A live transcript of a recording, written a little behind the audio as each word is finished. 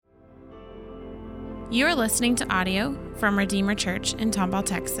You are listening to audio from Redeemer Church in Tomball,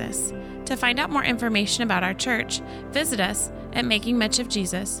 Texas. To find out more information about our church, visit us at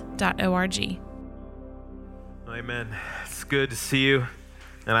makingmuchofjesus.org. Amen. It's good to see you,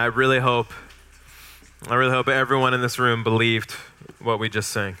 and I really hope everyone in this room believed what we just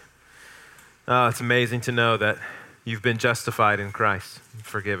sang. It's amazing to know that you've been justified in Christ,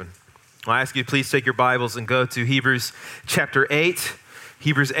 forgiven. Well, I ask you, please take your Bibles and go to Hebrews chapter 8.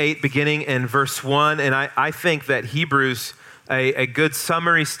 Hebrews 8, beginning in verse 1. And I think that Hebrews, a good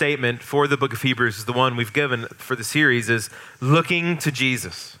summary statement for the book of Hebrews, is the one we've given for the series, is looking to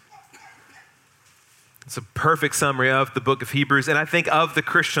Jesus. It's a perfect summary of the book of Hebrews, and I think of the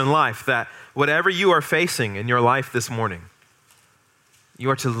Christian life, that whatever you are facing in your life this morning, you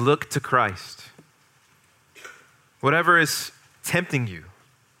are to look to Christ. Whatever is tempting you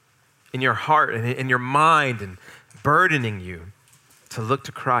in your heart and in your mind and burdening you, to look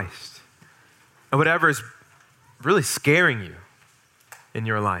to Christ. And whatever is really scaring you in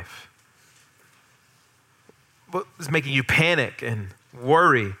your life, what is making you panic and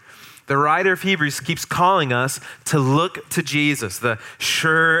worry, the writer of Hebrews keeps calling us to look to Jesus, the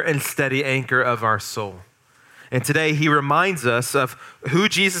sure and steady anchor of our soul. And today he reminds us of who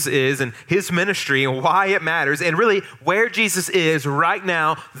Jesus is and his ministry and why it matters, and really where Jesus is right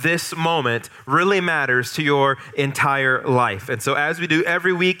now, this moment, really matters to your entire life. And so as we do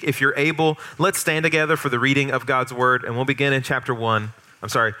every week, if you're able, let's stand together for the reading of God's word, and we'll begin in verse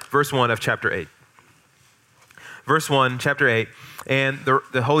 1 of chapter 8. Verse 1, chapter 8, and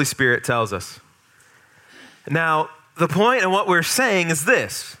the Holy Spirit tells us. Now, the point of what we're saying is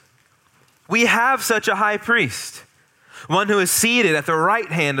this: we have such a high priest, one who is seated at the right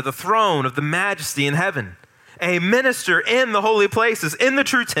hand of the throne of the majesty in heaven, a minister in the holy places, in the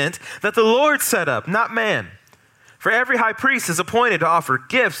true tent that the Lord set up, not man. For every high priest is appointed to offer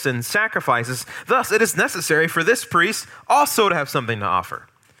gifts and sacrifices. Thus, it is necessary for this priest also to have something to offer.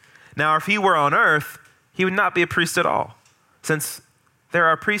 Now, if he were on earth, he would not be a priest at all, since there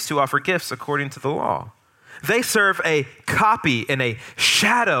are priests who offer gifts according to the law. They serve a copy and a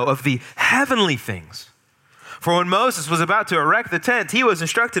shadow of the heavenly things. For when Moses was about to erect the tent, he was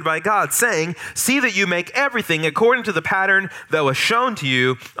instructed by God, saying, "See that you make everything according to the pattern that was shown to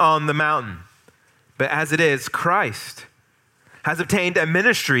you on the mountain." But as it is, Christ has obtained a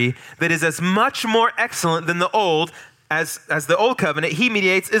ministry that is as much more excellent than the old, as the old covenant he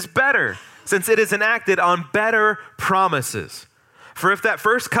mediates is better, since it is enacted on better promises. For if that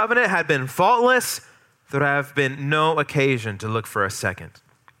first covenant had been faultless, there would have been no occasion to look for a second.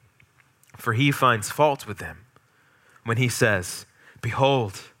 For he finds fault with them when he says,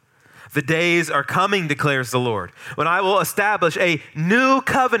 "Behold, the days are coming, declares the Lord, when I will establish a new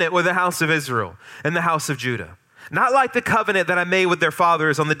covenant with the house of Israel and the house of Judah. Not like the covenant that I made with their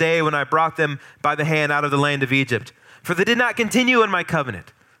fathers on the day when I brought them by the hand out of the land of Egypt. For they did not continue in my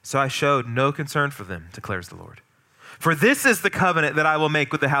covenant, so I showed no concern for them, declares the Lord. For this is the covenant that I will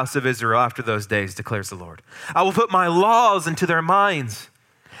make with the house of Israel after those days, declares the Lord. I will put my laws into their minds.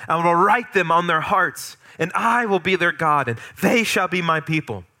 I will write them on their hearts, and I will be their God, and they shall be my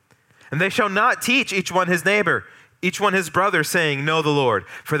people. And they shall not teach each one his neighbor, each one his brother, saying, Know the Lord,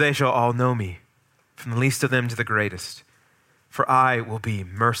 for they shall all know me, from the least of them to the greatest. For I will be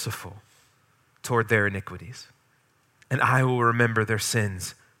merciful toward their iniquities, and I will remember their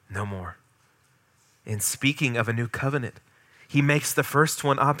sins no more. In speaking of a new covenant, he makes the first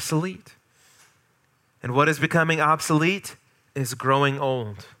one obsolete. And what is becoming obsolete is growing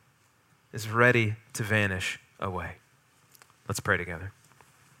old, is ready to vanish away. Let's pray together.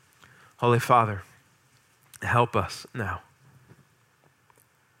 Holy Father, help us now.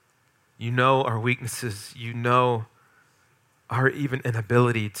 You know our weaknesses. You know our even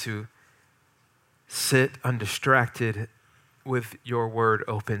inability to sit undistracted with your word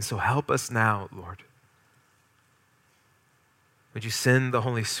open. So help us now, Lord. Would you send the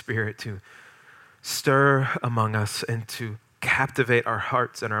Holy Spirit to stir among us and to captivate our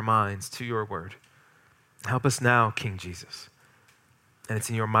hearts and our minds to your word? Help us now, King Jesus. And it's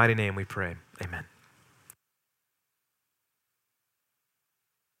in your mighty name we pray. Amen.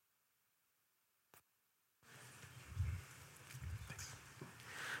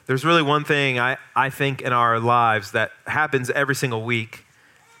 There's really one thing I think in our lives that happens every single week,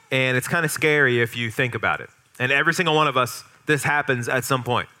 and it's kind of scary if you think about it. And every single one of us, this happens at some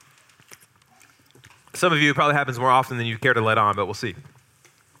point. Some of you, it probably happens more often than you care to let on, but we'll see.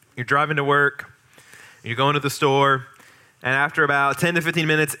 You're driving to work, you're going to the store, and after about 10 to 15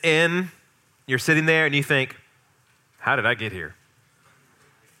 minutes in, you're sitting there and you think, how did I get here?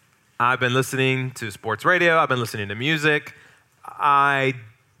 I've been listening to sports radio, I've been listening to music, I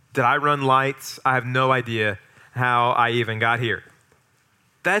Did I run lights? I have no idea how I even got here.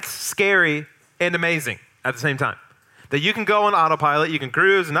 That's scary and amazing at the same time. That you can go on autopilot, you can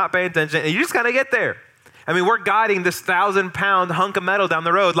cruise and not pay attention, and you just kind of get there. I mean, we're guiding this 1,000-pound hunk of metal down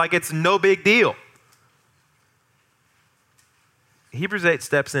the road like it's no big deal. Hebrews 8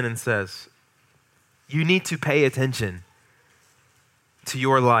 steps in and says, you need to pay attention to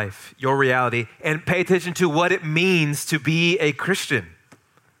your life, your reality, and pay attention to what it means to be a Christian.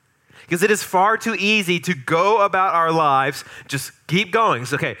 Because it is far too easy to go about our lives, just keep going.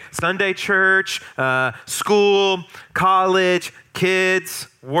 It's okay, Sunday church, school, college, kids,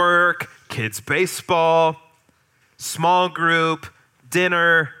 work, kids baseball, small group,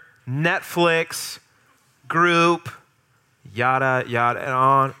 dinner, Netflix, group, yada, yada,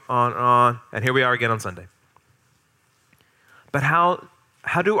 and on. And here we are again on Sunday. But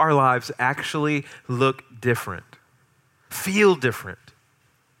how do our lives actually look different, feel different,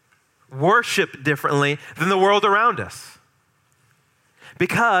 worship differently than the world around us?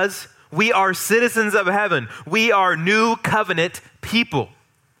 Because we are citizens of heaven. We are new covenant people.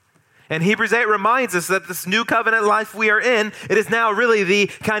 And Hebrews 8 reminds us that this new covenant life we are in, it is now really the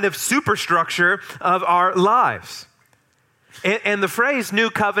kind of superstructure of our lives. And the phrase new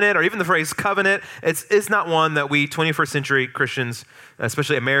covenant, or even the phrase covenant, it's not one that we 21st century Christians,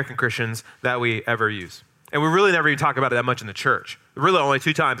 especially American Christians, that we ever use. And we really never even talk about it that much in the church. Really only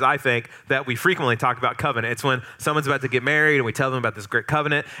 2 times, I think, that we frequently talk about covenant. It's when someone's about to get married and we tell them about this great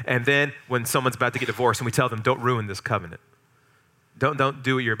covenant, and then when someone's about to get divorced and we tell them, don't ruin this covenant. Don't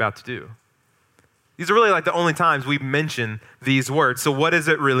do what you're about to do. These are really like the only times we mention these words. So what does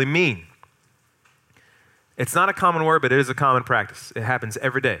it really mean? It's not a common word, but it is a common practice. It happens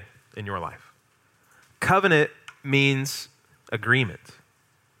every day in your life. Covenant means agreement.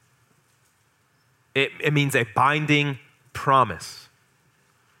 It means a binding promise.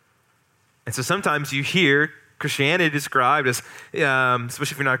 And so sometimes you hear Christianity described as,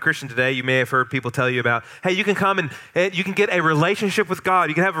 especially if you're not a Christian today, you may have heard people tell you about, hey, you can come and you can get a relationship with God.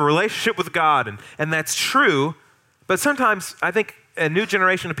 You can have a relationship with God. And that's true. But sometimes I think a new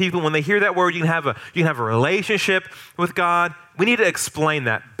generation of people, when they hear that word, you can have a relationship with God. We need to explain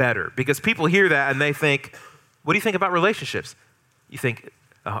that better, because people hear that and they think, what do you think about relationships? You think,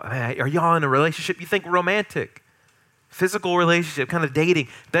 are y'all in a relationship? You think romantic, physical relationship, kind of dating.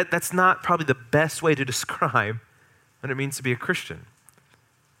 That's not probably the best way to describe what it means to be a Christian.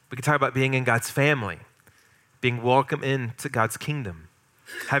 We can talk about being in God's family, being welcomed into God's kingdom,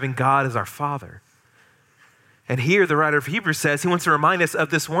 having God as our Father. And here the writer of Hebrews says he wants to remind us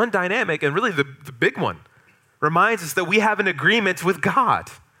of this one dynamic, and really the big one. Reminds us that we have an agreement with God,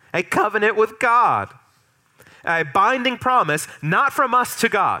 a covenant with God, a binding promise, not from us to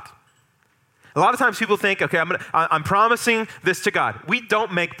God. A lot of times people think, okay, I'm promising this to God. We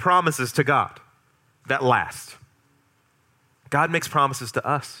don't make promises to God that last. God makes promises to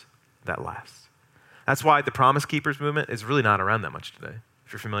us that last. That's why the Promise Keepers movement is really not around that much today.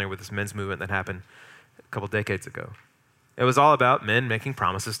 If you're familiar with this men's movement that happened a couple decades ago. It was all about men making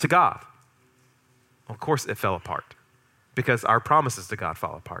promises to God. Well, of course it fell apart, because our promises to God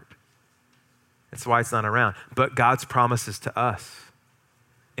fall apart. That's why it's not around. But God's promises to us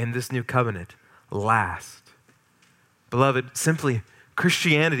in this new covenant last. Beloved, simply,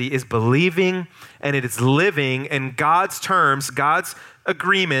 Christianity is believing and it is living in God's terms, God's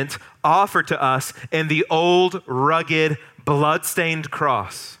agreement offered to us in the old, rugged, blood-stained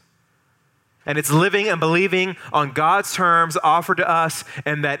cross. And it's living and believing on God's terms offered to us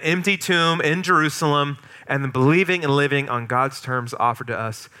in that empty tomb in Jerusalem, and then believing and living on God's terms offered to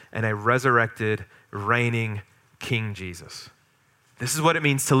us in a resurrected, reigning King Jesus. This is what it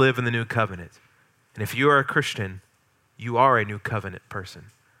means to live in the new covenant. And if you are a Christian, you are a new covenant person.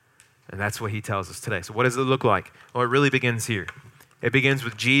 And that's what he tells us today. So what does it look like? Well, it really begins here. It begins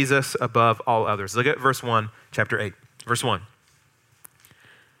with Jesus above all others. Look at verse 1, chapter 8. Verse 1.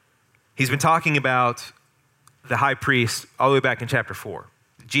 He's been talking about the high priest all the way back in chapter 4.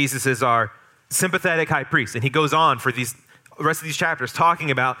 Jesus is our sympathetic high priest. And he goes on for the rest of these chapters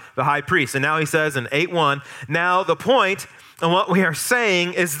talking about the high priest. And now he says in 8:1, now the point and what we are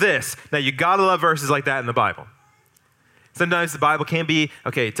saying is this. Now you gotta love verses like that in the Bible. Sometimes the Bible can be,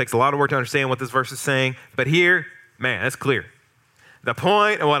 okay, it takes a lot of work to understand what this verse is saying, but here, man, it's clear. The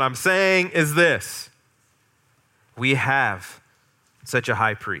point of what I'm saying is this. We have such a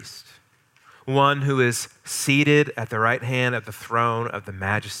high priest, one who is seated at the right hand of the throne of the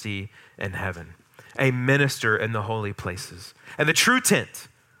majesty in heaven, a minister in the holy places, and the true tent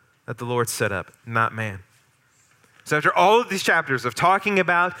that the Lord set up, not man. So after all of these chapters of talking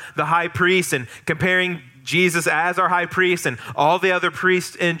about the high priest and comparing Jesus as our high priest and all the other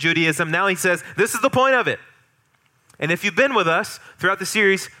priests in Judaism. Now he says, this is the point of it. And if you've been with us throughout the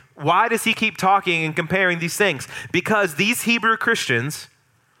series, why does he keep talking and comparing these things? Because these Hebrew Christians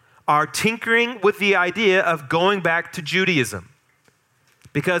are tinkering with the idea of going back to Judaism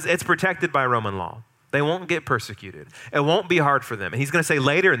because it's protected by Roman law. They won't get persecuted. It won't be hard for them. And he's going to say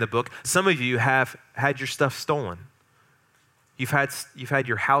later in the book, some of you have had your stuff stolen. You've had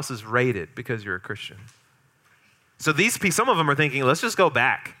your houses raided because you're a Christian. So some of them are thinking, let's just go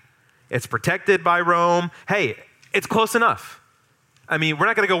back. It's protected by Rome. Hey, it's close enough. I mean, we're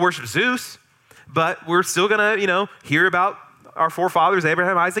not going to go worship Zeus, but we're still going to, hear about our forefathers,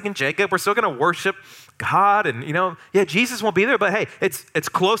 Abraham, Isaac, and Jacob. We're still going to worship God. And, Jesus won't be there, but hey, it's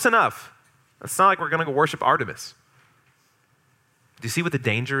close enough. It's not like we're going to go worship Artemis. Do you see what the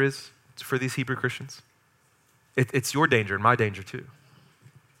danger is for these Hebrew Christians? It's your danger and my danger too.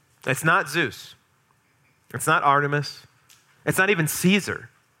 It's not Zeus. It's not Artemis. It's not even Caesar.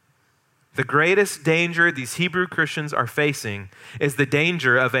 The greatest danger these Hebrew Christians are facing is the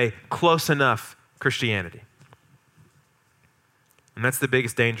danger of a close enough Christianity. And that's the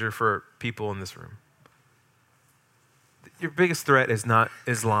biggest danger for people in this room. Your biggest threat is not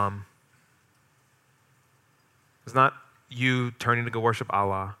Islam. It's not you turning to go worship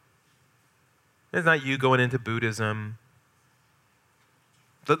Allah. It's not you going into Buddhism.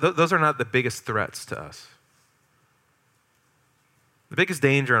 Those are not the biggest threats to us. The biggest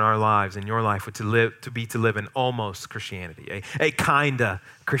danger in our lives, in your life, would to live in almost Christianity, a kinda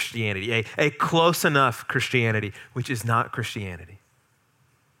Christianity, a close enough Christianity, which is not Christianity.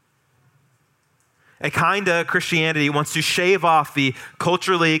 A kinda Christianity wants to shave off the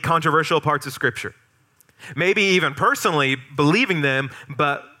culturally controversial parts of Scripture. Maybe even personally believing them,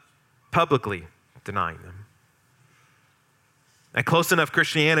 but publicly denying them. A close enough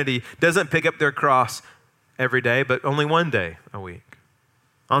Christianity doesn't pick up their cross every day, but only one day a week.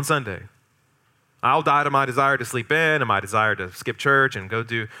 On Sunday. I'll die to my desire to sleep in and my desire to skip church and go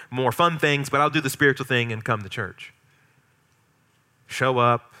do more fun things, but I'll do the spiritual thing and come to church. Show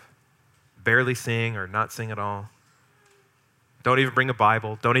up, barely sing or not sing at all. Don't even bring a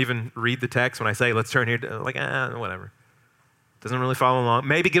Bible. Don't even read the text when I say, let's turn here. Whatever. Doesn't really follow along.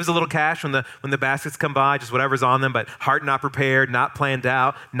 Maybe gives a little cash when the baskets come by, just whatever's on them, but heart not prepared, not planned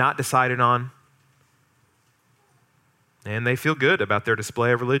out, not decided on. And they feel good about their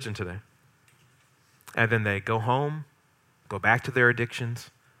display of religion today. And then they go home, go back to their addictions,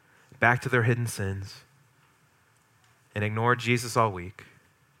 back to their hidden sins, and ignore Jesus all week,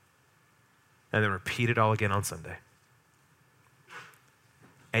 and then repeat it all again on Sunday.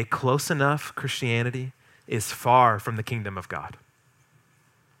 A close enough Christianity is far from the kingdom of God.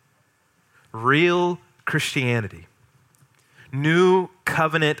 Real Christianity, new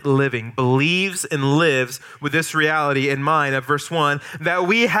covenant living, believes and lives with this reality in mind of verse 1, that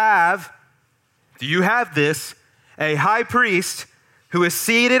we have, do you have this, a high priest who is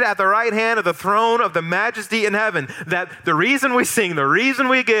seated at the right hand of the throne of the majesty in heaven. That the reason we sing, the reason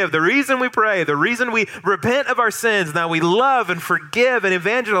we give, the reason we pray, the reason we repent of our sins, now we love and forgive and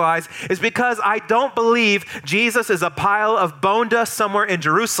evangelize, is because I don't believe Jesus is a pile of bone dust somewhere in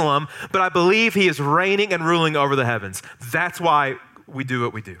Jerusalem, but I believe he is reigning and ruling over the heavens. That's why we do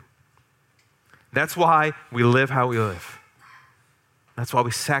what we do. That's why we live how we live. That's why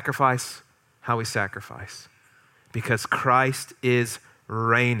we sacrifice how we sacrifice. Because Christ is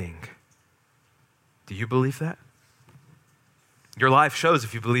reigning. Do you believe that? Your life shows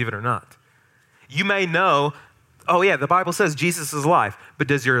if you believe it or not. You may know, oh yeah, the Bible says Jesus is alive, but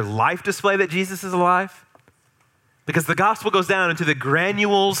does your life display that Jesus is alive? Because the gospel goes down into the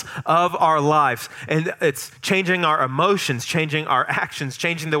granules of our lives, and it's changing our emotions, changing our actions,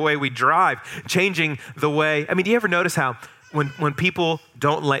 changing the way we drive, changing the way, do you ever notice how when people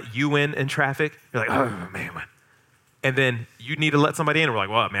don't let you in traffic, you're like, oh man, and then you need to let somebody in, and we're like,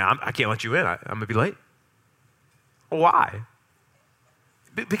 well, man, I can't let you in. I'm going to be late. Why?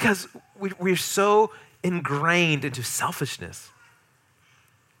 Because we're so ingrained into selfishness.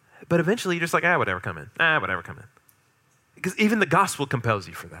 But eventually you're just like, whatever, come in. Whatever, come in. Because even the gospel compels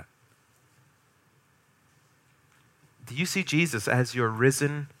you for that. Do you see Jesus as your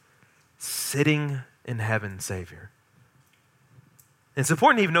risen, sitting in heaven Savior? And it's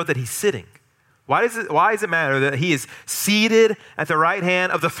important to even note that he's sitting. Why does it matter that he is seated at the right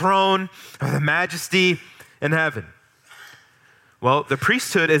hand of the throne of the majesty in heaven? Well, the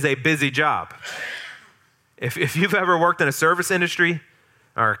priesthood is a busy job. If you've ever worked in a service industry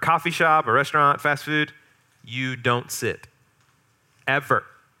or a coffee shop, a restaurant, fast food, you don't sit. Ever.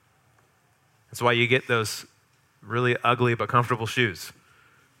 That's why you get those really ugly but comfortable shoes.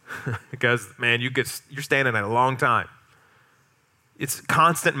 because, man, you're standing at a long time. It's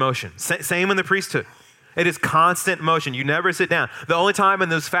constant motion. Same in the priesthood. It is constant motion. You never sit down. The only time in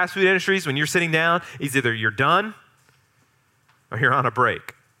those fast food industries when you're sitting down is either you're done or you're on a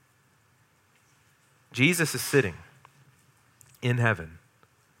break. Jesus is sitting in heaven,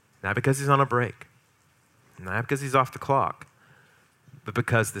 not because he's on a break, not because he's off the clock, but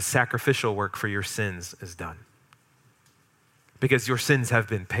because the sacrificial work for your sins is done. Because your sins have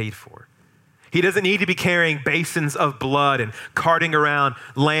been paid for. He doesn't need to be carrying basins of blood and carting around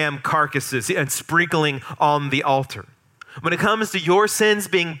lamb carcasses and sprinkling on the altar. When it comes to your sins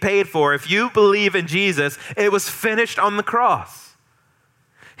being paid for, if you believe in Jesus, it was finished on the cross.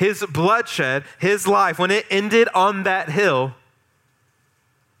 His bloodshed, his life, when it ended on that hill,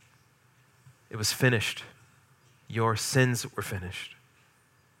 it was finished. Your sins were finished.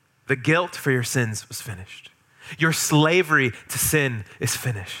 The guilt for your sins was finished. Your slavery to sin is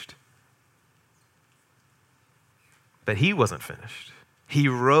finished. But he wasn't finished. He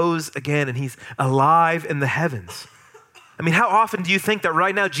rose again and he's alive in the heavens. I mean, how often do you think that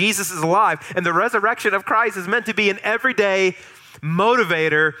right now Jesus is alive and the resurrection of Christ is meant to be an everyday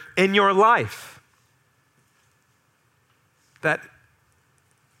motivator in your life? That,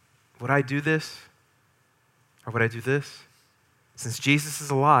 would I do this? Or would I do this? Since Jesus is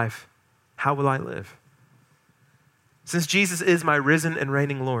alive, how will I live? Since Jesus is my risen and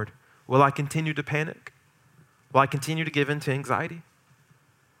reigning Lord, will I continue to panic? Will I continue to give in to anxiety?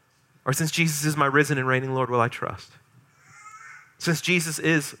 Or since Jesus is my risen and reigning Lord, will I trust? Since Jesus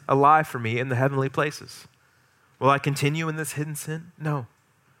is alive for me in the heavenly places, will I continue in this hidden sin? No.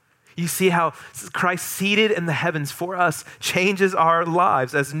 You see how Christ seated in the heavens for us changes our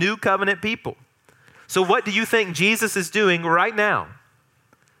lives as new covenant people. So what do you think Jesus is doing right now?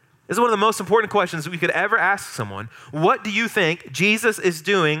 This is one of the most important questions we could ever ask someone. What do you think Jesus is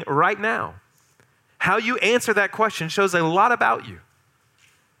doing right now? How you answer that question shows a lot about you.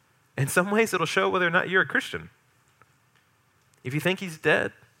 In some ways, it'll show whether or not you're a Christian. If you think he's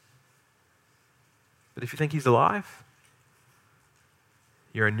dead, but if you think he's alive,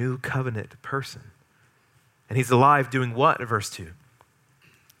 you're a new covenant person. And he's alive doing what, verse 2?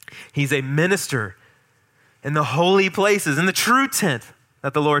 He's a minister in the holy places, in the true tent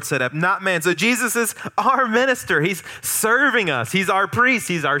that the Lord set up, not man. So Jesus is our minister. He's serving us. He's our priest.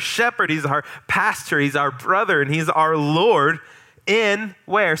 He's our shepherd. He's our pastor. He's our brother. And he's our Lord in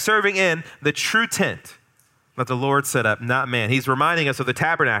where? Serving in the true tent that the Lord set up, not man. He's reminding us of the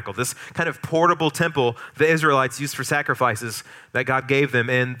tabernacle, this kind of portable temple the Israelites used for sacrifices that God gave them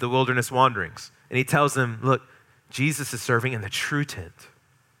in the wilderness wanderings. And he tells them, look, Jesus is serving in the true tent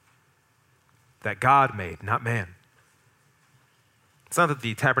that God made, not man. It's not that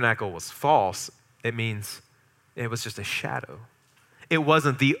the tabernacle was false. It means it was just a shadow. It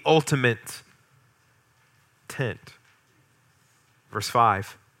wasn't the ultimate tent. Verse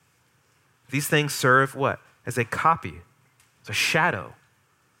 5, these things serve what? As a copy, as a shadow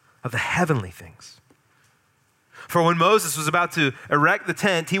of the heavenly things. For when Moses was about to erect the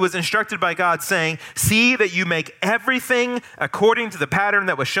tent, he was instructed by God saying, see that you make everything according to the pattern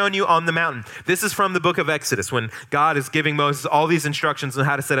that was shown you on the mountain. This is from the book of Exodus when God is giving Moses all these instructions on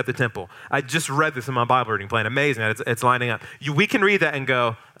how to set up the temple. I just read this in my Bible reading plan. Amazing that it's lining up. We can read that and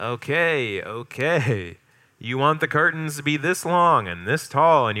go, okay. You want the curtains to be this long and this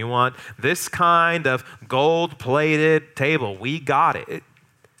tall, and you want this kind of gold-plated table. We got it.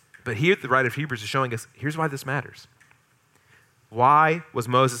 But here the writer of Hebrews is showing us, here's why this matters. Why was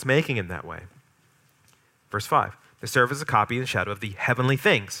Moses making it that way? Verse 5, they serve as a copy and shadow of the heavenly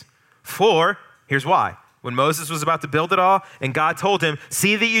things. For, here's why. When Moses was about to build it all, and God told him,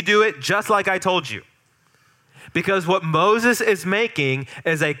 see that you do it just like I told you. Because what Moses is making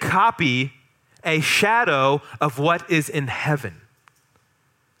is a copy, a shadow of what is in heaven.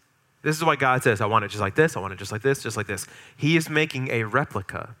 This is why God says, I want it just like this, I want it just like this, just like this. He is making a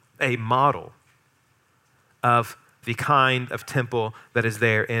replica, a model of the kind of temple that is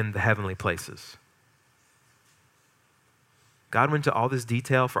there in the heavenly places. God went to all this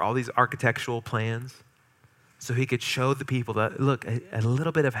detail for all these architectural plans so he could show the people that, look, a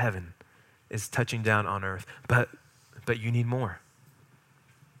little bit of heaven is touching down on earth, but you need more.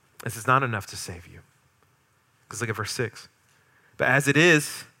 This is not enough to save you. Because look at verse 6. But as it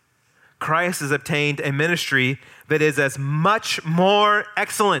is, Christ has obtained a ministry that is as much more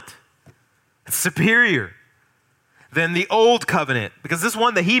excellent, superior than the old covenant. Because this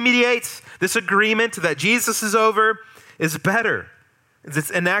one that he mediates, this agreement that Jesus is over, is better.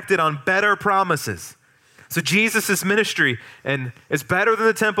 It's enacted on better promises. So Jesus' ministry and it's better than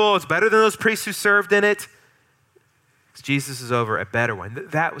the temple. It's better than those priests who served in it. Jesus is over a better one.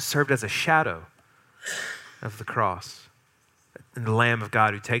 That was served as a shadow of the cross and the Lamb of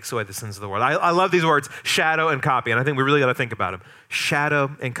God who takes away the sins of the world. I love these words, shadow and copy, and I think we really got to think about them.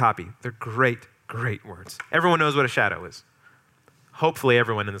 Shadow and copy. They're great, great words. Everyone knows what a shadow is. Hopefully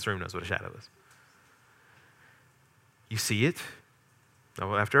everyone in this room knows what a shadow is. You see it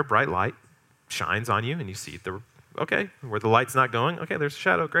after a bright light shines on you and you see okay, where the light's not going, okay, there's a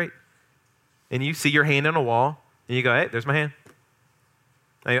shadow, great. And you see your hand on a wall and you go, hey, there's my hand.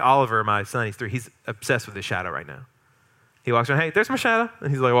 Oliver, my son, he's 3, he's obsessed with his shadow right now. He walks around, hey, there's my shadow. And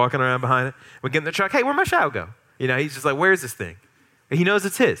he's like walking around behind it. We get in the truck, hey, where'd my shadow go? He's just like, where's this thing? And he knows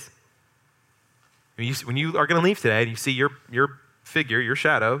it's his. When you are going to leave today and you see your figure, your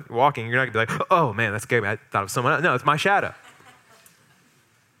shadow, walking, you're not going to be like, oh man, that's scary. I thought of someone else. No, it's my shadow.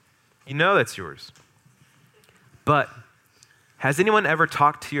 You know that's yours. But has anyone ever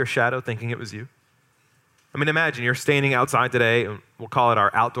talked to your shadow thinking it was you? I mean, imagine you're standing outside today, and we'll call it our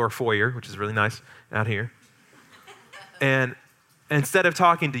outdoor foyer, which is really nice out here. And instead of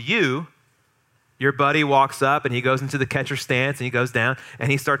talking to you, your buddy walks up and he goes into the catcher stance and he goes down and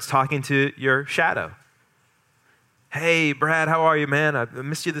he starts talking to your shadow. Hey, Brad, how are you, man? I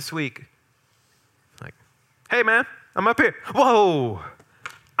missed you this week. Like, hey, man, I'm up here. Whoa,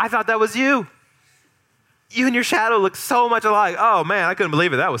 I thought that was you. You and your shadow look so much alike. Oh, man, I couldn't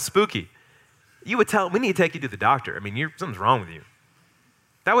believe it. That was spooky. You would tell him, we need to take you to the doctor. I mean, something's wrong with you.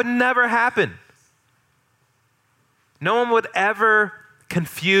 That would never happen. No one would ever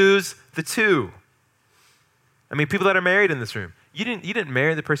confuse the two. I mean, people that are married in this room, you didn't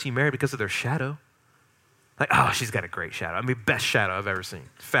marry the person you married because of their shadow. Like, oh, she's got a great shadow. I mean, best shadow I've ever seen.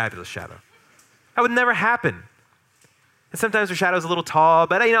 Fabulous shadow. That would never happen. And sometimes her shadow's a little tall,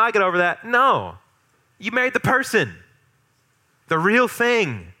 but I get over that. No. You married the person, the real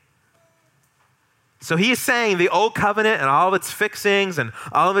thing. So he is saying the old covenant and all of its fixings and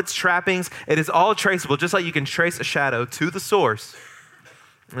all of its trappings, it is all traceable, just like you can trace a shadow to the source.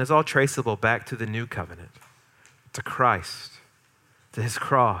 And it's all traceable back to the new covenant, to Christ, to his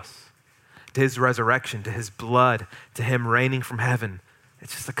cross, to his resurrection, to his blood, to him reigning from heaven.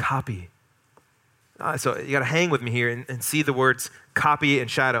 It's just a copy. So you got to hang with me here and see the words copy and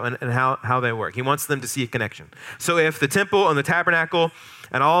shadow and how they work. He wants them to see a connection. So if the temple and the tabernacle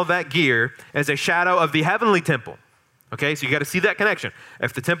and all of that gear is a shadow of the heavenly temple, okay, so you got to see that connection.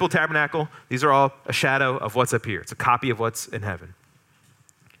 If the temple, tabernacle, these are all a shadow of what's up here. It's a copy of what's in heaven.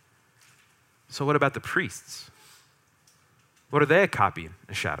 So what about the priests? What are they a copy and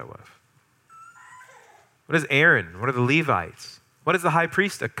a shadow of? What is Aaron? What are the Levites? What is the high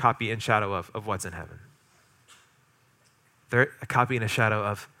priest a copy and shadow of what's in heaven? They're a copy and a shadow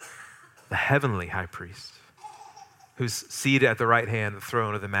of the heavenly high priest who's seated at the right hand of the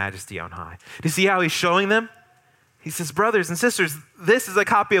throne of the majesty on high. Do you see how he's showing them? He says, brothers and sisters, this is a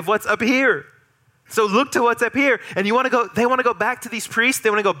copy of what's up here. So look to what's up here. And they want to go back to these priests.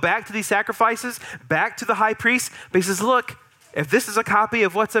 They want to go back to these sacrifices, back to the high priest. But he says, look, if this is a copy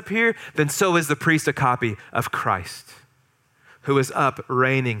of what's up here, then so is the priest a copy of Christ, who is up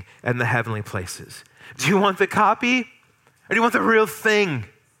reigning in the heavenly places. Do you want the copy or do you want the real thing?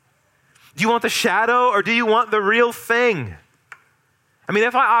 Do you want the shadow or do you want the real thing? I mean,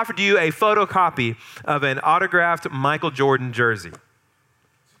 if I offered you a photocopy of an autographed Michael Jordan jersey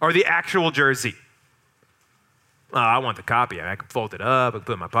or the actual jersey, I want the copy. I can fold it up, I can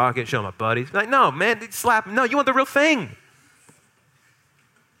put it in my pocket, show my buddies. Like, no, man, slap. No, you want the real thing.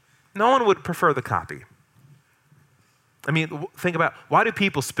 No one would prefer the copy. I mean, think about, why do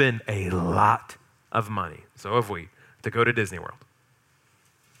people spend a lot of money, so have we, to go to Disney World?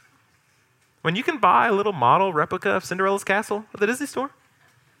 When you can buy a little model replica of Cinderella's castle at the Disney store,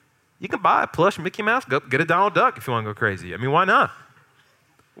 you can buy a plush Mickey Mouse, go get a Donald Duck if you want to go crazy. I mean, why not?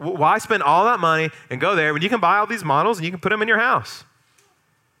 Why spend all that money and go there when you can buy all these models and you can put them in your house?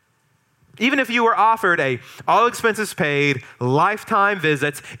 Even if you were offered all expenses paid, lifetime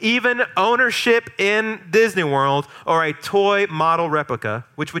visits, even ownership in Disney World, or a toy model replica,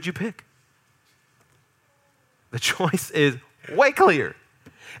 which would you pick? The choice is way clear.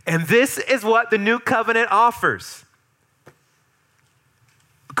 And this is what the new covenant offers.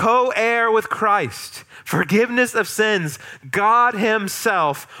 Co-heir with Christ, forgiveness of sins, God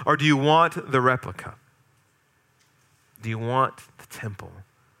himself, or do you want the replica? Do you want the temple?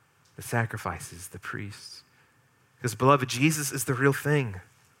 The sacrifices, the priests. Because, beloved, Jesus is the real thing.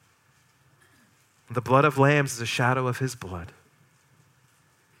 The blood of lambs is a shadow of his blood.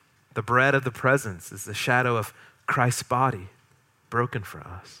 The bread of the presence is the shadow of Christ's body broken for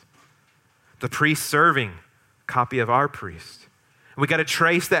us. The priest serving, copy of our priest. We got to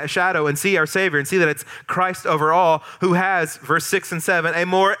trace that shadow and see our Savior and see that it's Christ over all who has, verse 6 and 7, a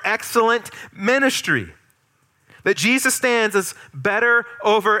more excellent ministry. That Jesus stands as better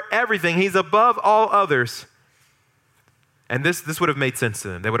over everything. He's above all others. And this would have made sense to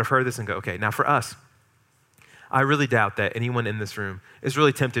them. They would have heard this and go, okay, now for us, I really doubt that anyone in this room is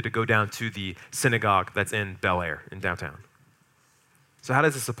really tempted to go down to the synagogue that's in Bel Air in downtown. So how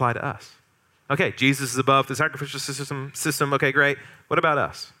does this apply to us? Okay, Jesus is above the sacrificial system. Okay, great. What about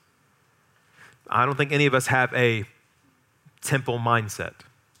us? I don't think any of us have a temple mindset.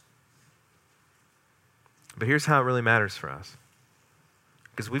 But here's how it really matters for us.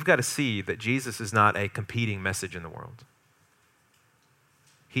 Because we've got to see that Jesus is not a competing message in the world.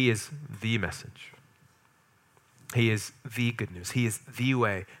 He is the message. He is the good news. He is the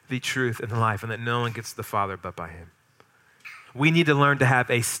way, the truth, and the life, and that no one gets to the Father but by him. We need to learn to have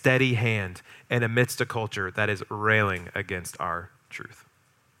a steady hand in amidst a culture that is railing against our truth.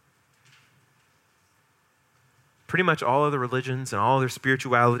 Pretty much all other religions and all their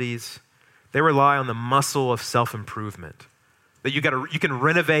spiritualities, they rely on the muscle of self-improvement. That you can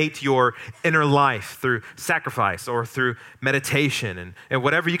renovate your inner life through sacrifice or through meditation and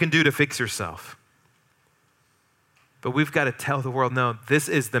whatever you can do to fix yourself. But we've got to tell the world, no, this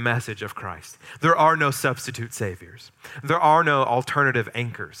is the message of Christ. There are no substitute saviors. There are no alternative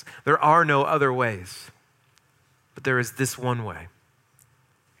anchors. There are no other ways. But there is this one way,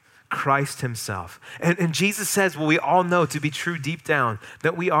 Christ himself. And Jesus says, well, we all know to be true deep down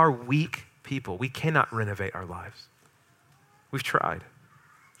that we are weak people. We cannot renovate our lives. We've tried.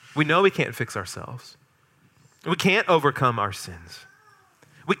 We know we can't fix ourselves. We can't overcome our sins.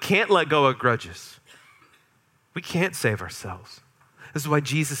 We can't let go of grudges. We can't save ourselves. This is why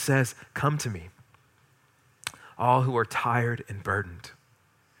Jesus says, come to me, all who are tired and burdened,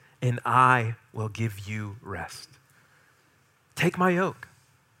 and I will give you rest. Take my yoke.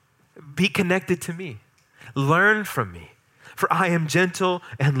 Be connected to me. Learn from me, for I am gentle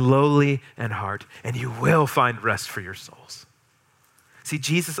and lowly in heart, and you will find rest for your souls. See,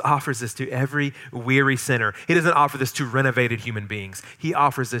 Jesus offers this to every weary sinner. He doesn't offer this to renovated human beings. He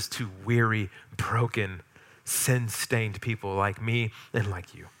offers this to weary, broken, sin-stained people like me and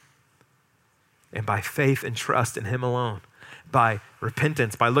like you. And by faith and trust in him alone, by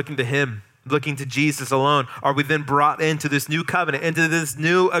repentance, by looking to him, looking to Jesus alone, are we then brought into this new covenant, into this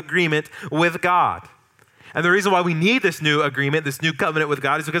new agreement with God. And the reason why we need this new agreement, this new covenant with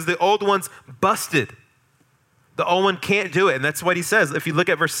God, is because the old one's busted. The old one can't do it. And that's what he says. If you look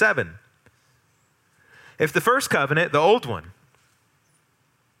at verse 7, if the first covenant, the old one,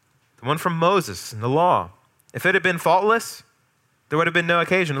 the one from Moses and the law, if it had been faultless, there would have been no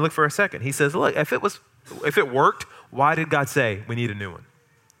occasion to look for a second. He says, look, if it worked, why did God say we need a new one?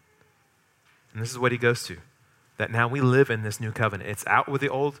 And this is what he goes to, that now we live in this new covenant. It's out with the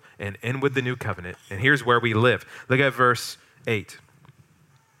old and in with the new covenant. And here's where we live. Look at verse 8.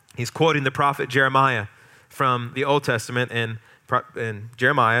 He's quoting the prophet Jeremiah from the Old Testament in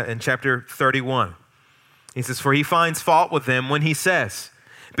Jeremiah in chapter 31. He says, for he finds fault with them when he says,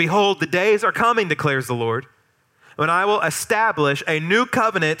 behold, the days are coming, declares the Lord, when I will establish a new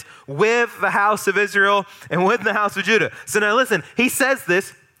covenant with the house of Israel and with the house of Judah. So now listen, he says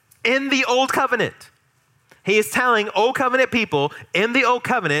this in the old covenant. He is telling old covenant people in the old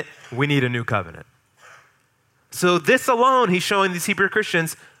covenant, we need a new covenant. So this alone, he's showing these Hebrew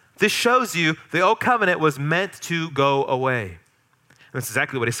Christians, this shows you the old covenant was meant to go away. And that's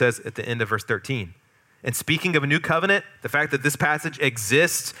exactly what he says at the end of verse 13. And speaking of a new covenant, the fact that this passage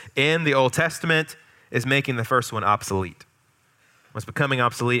exists in the Old Testament is making the first one obsolete. What's becoming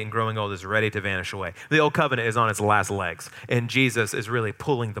obsolete and growing old is ready to vanish away. The old covenant is on its last legs, and Jesus is really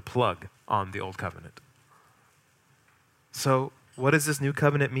pulling the plug on the old covenant. So what does this new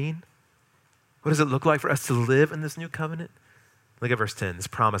covenant mean? What does it look like for us to live in this new covenant? Look at verse 10. This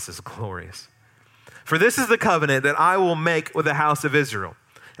promise is glorious. For this is the covenant that I will make with the house of Israel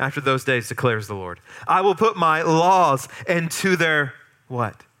after those days, declares the Lord. I will put my laws into their,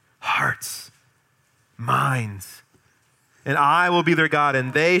 what? Hearts, minds. And I will be their God,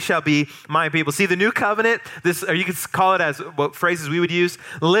 and they shall be my people. See, the new covenant, this, or you could call it as what phrases we would use,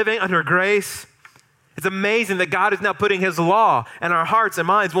 living under grace. It's amazing that God is now putting his law in our hearts and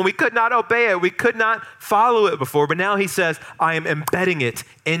minds. When we could not obey it, we could not follow it before, but now he says, I am embedding it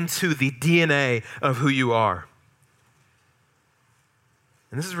into the DNA of who you are.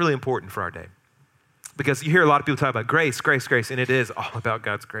 And this is really important for our day. Because you hear a lot of people talk about grace, grace, grace, and it is all about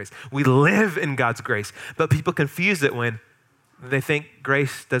God's grace. We live in God's grace, but people confuse it when they think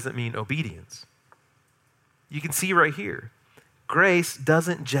grace doesn't mean obedience. You can see right here, grace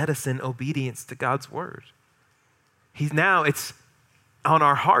doesn't jettison obedience to God's word. It's on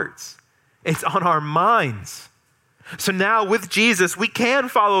our hearts. It's on our minds. So now with Jesus, we can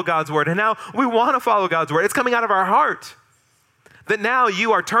follow God's word. And now we want to follow God's word. It's coming out of our heart. That now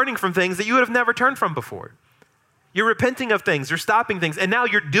you are turning from things that you would have never turned from before. You're repenting of things, you're stopping things, and now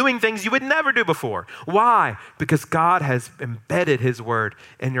you're doing things you would never do before. Why? Because God has embedded his word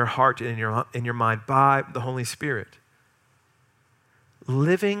in your heart and in your mind by the Holy Spirit.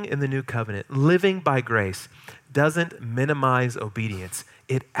 Living in the new covenant, living by grace, doesn't minimize obedience,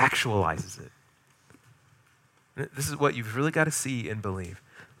 it actualizes it. This is what you've really got to see and believe.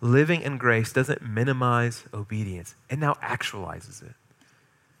 Living in grace doesn't minimize obedience, it now actualizes it.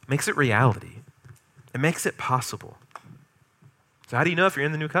 Makes it reality. It makes it possible. So how do you know if you're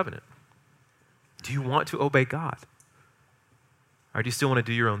in the new covenant? Do you want to obey God? Or do you still want to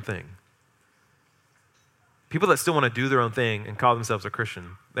do your own thing? People that still want to do their own thing and call themselves a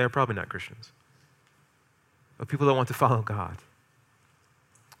Christian, they are probably not Christians. But people that want to follow God,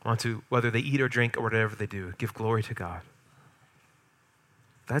 want to, whether they eat or drink or whatever they do, give glory to God.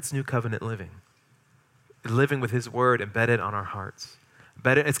 That's new covenant living. Living with his word embedded on our hearts.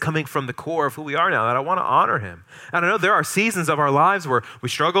 It's coming from the core of who we are now, that I want to honor him. And I know there are seasons of our lives where we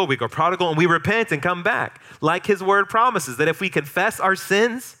struggle, we go prodigal, and we repent and come back. Like his word promises, that if we confess our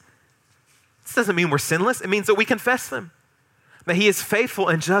sins, this doesn't mean we're sinless. It means that we confess them. That he is faithful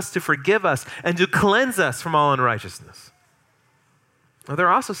and just to forgive us and to cleanse us from all unrighteousness. Now, there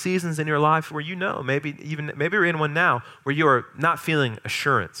are also seasons in your life where you know, maybe you're in one now, where you are not feeling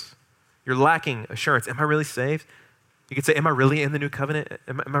assurance. You're lacking assurance. Am I really saved? You could say, am I really in the new covenant?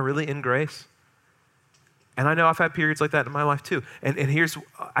 Am I really in grace? And I know I've had periods like that in my life too. And here's,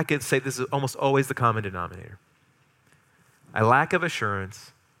 I could say this is almost always the common denominator. A lack of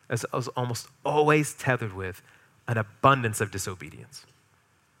assurance is almost always tethered with an abundance of disobedience.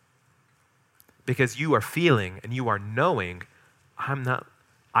 Because you are feeling and you are knowing,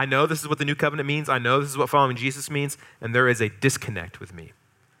 I know this is what the new covenant means. I know this is what following Jesus means. And there is a disconnect with me.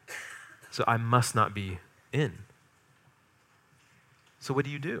 So I must not be in. So what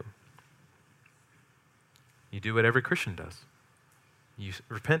do? You do what every Christian does. You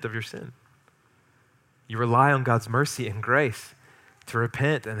repent of your sin. You rely on God's mercy and grace to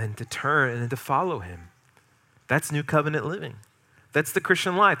repent and then to turn and then to follow him. That's new covenant living. That's the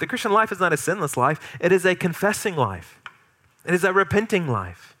Christian life. The Christian life is not a sinless life. It is a confessing life. It is a repenting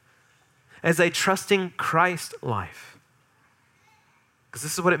life. It is a trusting Christ life. Because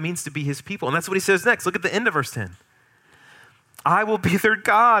this is what it means to be his people. And that's what he says next. Look at the end of verse 10. I will be their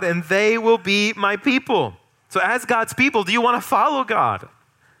God and they will be my people. So as God's people, do you want to follow God? Do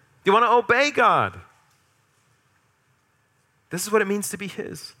you want to obey God? This is what it means to be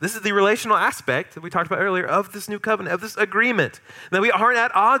his. This is the relational aspect that we talked about earlier of this new covenant, of this agreement. That we aren't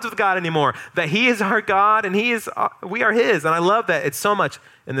at odds with God anymore. That he is our God and we are his. And I love that it's so much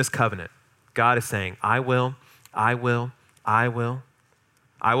in this covenant. God is saying, I will put my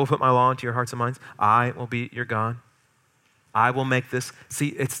law into your hearts and minds. I will be your God. I will make this. See,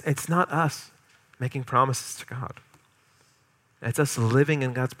 it's not us making promises to God. It's us living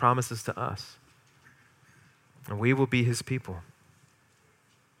in God's promises to us. And we will be his people.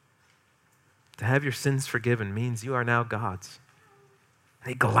 To have your sins forgiven means you are now God's.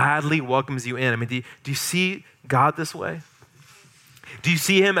 And he gladly welcomes you in. I mean, do you see God this way? Do you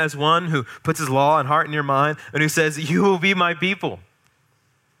see him as one who puts his law and heart in your mind and who says, you will be my people.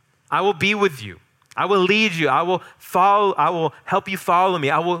 I will be with you. I will lead you. I will help you follow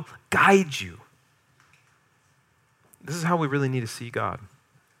me. I will guide you. This is how we really need to see God.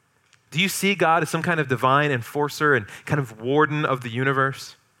 Do you see God as some kind of divine enforcer and kind of warden of the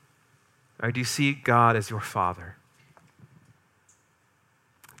universe? Or do you see God as your Father?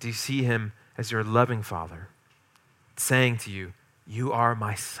 Do you see him as your loving Father, saying to you, you are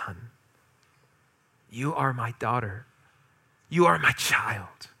my son. You are my daughter. You are my child.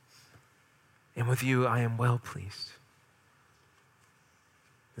 And with you, I am well pleased.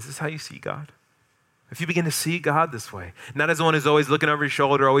 Is this how you see God? If you begin to see God this way, not as the one who's always looking over your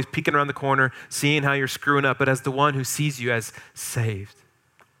shoulder, always peeking around the corner, seeing how you're screwing up, but as the one who sees you as saved,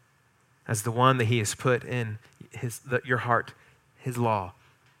 as the one that he has put in your heart, his law,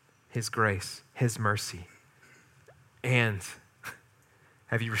 his grace, his mercy. And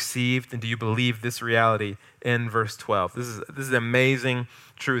have you received and do you believe this reality in verse 12? This is the amazing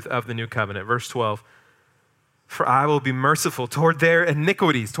truth of the new covenant. Verse 12, for I will be merciful toward their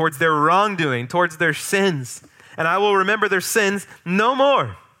iniquities, towards their wrongdoing, towards their sins, and I will remember their sins no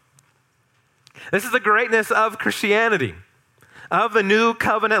more. This is the greatness of Christianity, of the new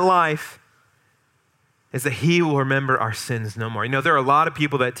covenant life, is that he will remember our sins no more. You know, there are a lot of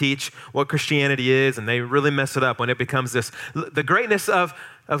people that teach what Christianity is, and they really mess it up when it becomes this. The greatness of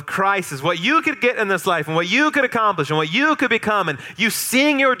Christ is what you could get in this life and what you could accomplish and what you could become, and you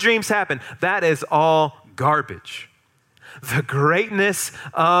seeing your dreams happen. That is all garbage. The greatness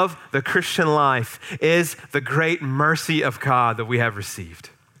of the Christian life is the great mercy of God that we have received.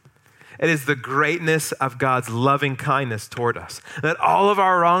 It is the greatness of God's loving kindness toward us. That all of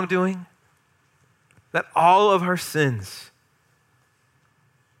our wrongdoing, that all of our sins,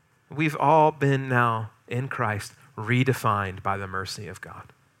 we've all been now in Christ redefined by the mercy of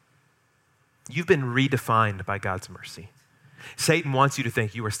God. You've been redefined by God's mercy. Satan wants you to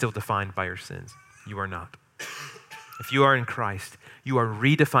think you are still defined by your sins. You are not. If you are in Christ, you are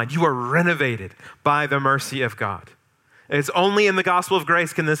redefined. You are renovated by the mercy of God. It's only in the gospel of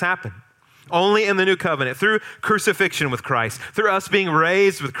grace can this happen. Only in the new covenant, through crucifixion with Christ, through us being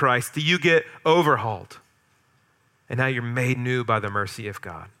raised with Christ, do you get overhauled. And now you're made new by the mercy of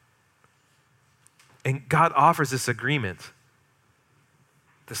God. And God offers this agreement,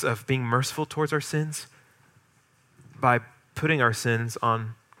 this of being merciful towards our sins by putting our sins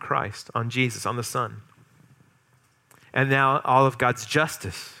on Christ, on Jesus, on the Son. And now all of God's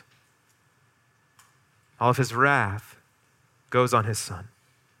justice, all of his wrath goes on his Son.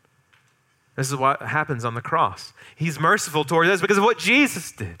 This is what happens on the cross. He's merciful towards us because of what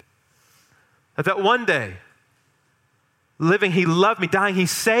Jesus did. That one day, living, he loved me. Dying, he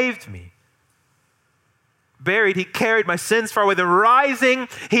saved me. Buried, he carried my sins far away. The rising,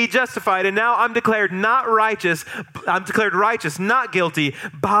 he justified. And now I'm declared not righteous. I'm declared righteous, not guilty,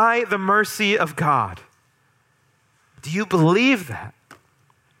 by the mercy of God. Do you believe that?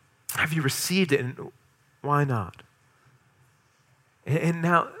 Have you received it? And why not? And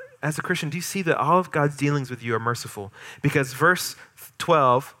now, as a Christian, do you see that all of God's dealings with you are merciful? Because verse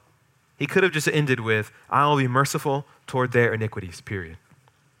 12, he could have just ended with, I will be merciful toward their iniquities, period.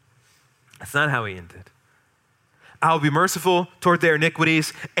 That's not how he ended. I will be merciful toward their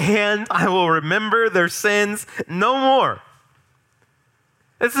iniquities, and I will remember their sins no more.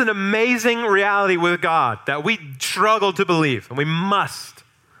 This is an amazing reality with God that we struggle to believe, and we must.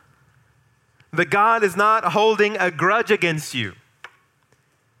 That God is not holding a grudge against you.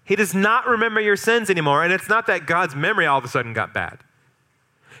 He does not remember your sins anymore, and it's not that God's memory all of a sudden got bad.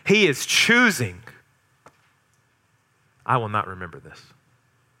 He is choosing, I will not remember this.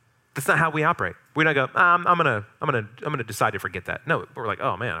 That's not how we operate. We don't go, I'm gonna decide to forget that. No, we're like,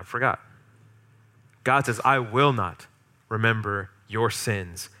 oh man, I forgot. God says, I will not remember your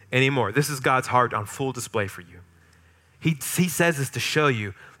sins anymore. This is God's heart on full display for you. He says this to show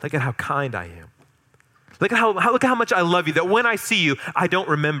you, look at how kind I am. Look at how much I love you, that when I see you, I don't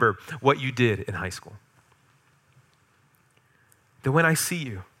remember what you did in high school. That when I see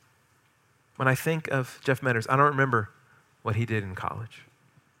you, when I think of Jeff Metters, I don't remember what he did in college.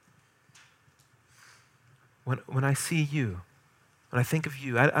 When I see you, when I think of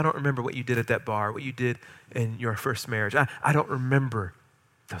you, I don't remember what you did at that bar, what you did in your first marriage. I don't remember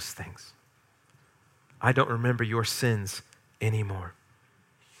those things. I don't remember your sins anymore.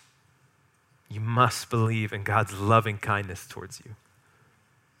 You must believe in God's loving kindness towards you.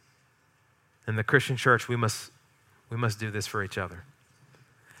 In the Christian church, we must do this for each other.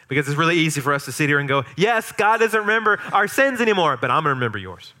 Because it's really easy for us to sit here and go, yes, God doesn't remember our sins anymore, but I'm going to remember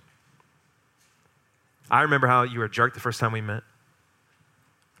yours. I remember how you were a jerk the first time we met.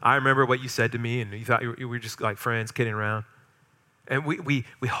 I remember what you said to me, and you thought we were just like friends kidding around. And we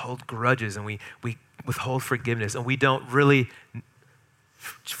hold grudges, and we withhold forgiveness, and we don't really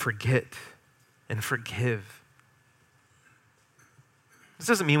forget and forgive. This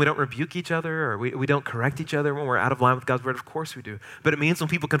doesn't mean we don't rebuke each other or we don't correct each other when we're out of line with God's word. Of course we do. But it means when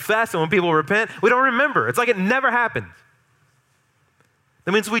people confess and when people repent, we don't remember. It's like it never happened.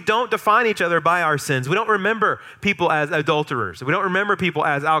 That means we don't define each other by our sins. We don't remember people as adulterers. We don't remember people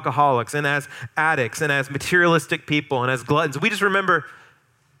as alcoholics and as addicts and as materialistic people and as gluttons. We just remember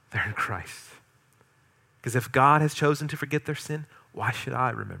they're in Christ. Because if God has chosen to forget their sin, why should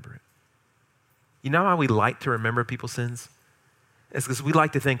I remember it? You know how we like to remember people's sins? It's because we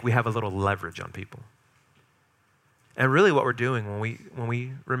like to think we have a little leverage on people. And really what we're doing when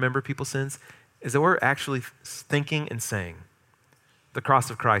we remember people's sins is that we're actually thinking and saying, the cross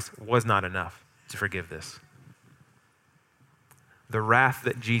of Christ was not enough to forgive this. The wrath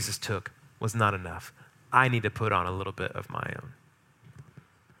that Jesus took was not enough. I need to put on a little bit of my own.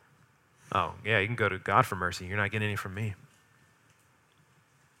 Oh, yeah, you can go to God for mercy. You're not getting any from me.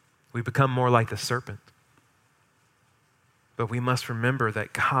 We become more like the serpent. But we must remember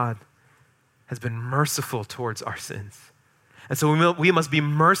that God has been merciful towards our sins. And so we must be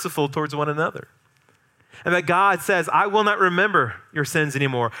merciful towards one another. And that God says, I will not remember your sins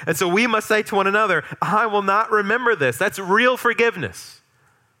anymore. And so we must say to one another, I will not remember this. That's real forgiveness.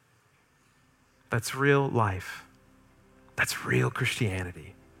 That's real life. That's real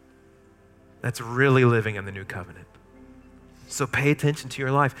Christianity. That's really living in the new covenant. So pay attention to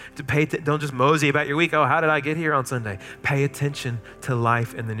your life. Don't just mosey about your week. Oh, how did I get here on Sunday? Pay attention to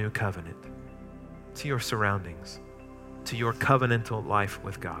life in the new covenant, to your surroundings, to your covenantal life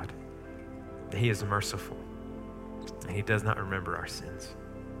with God. He is merciful, and he does not remember our sins.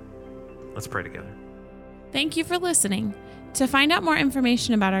 Let's pray together. Thank you for listening. To find out more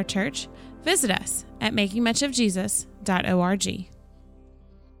information about our church, visit us at makingmuchofjesus.org.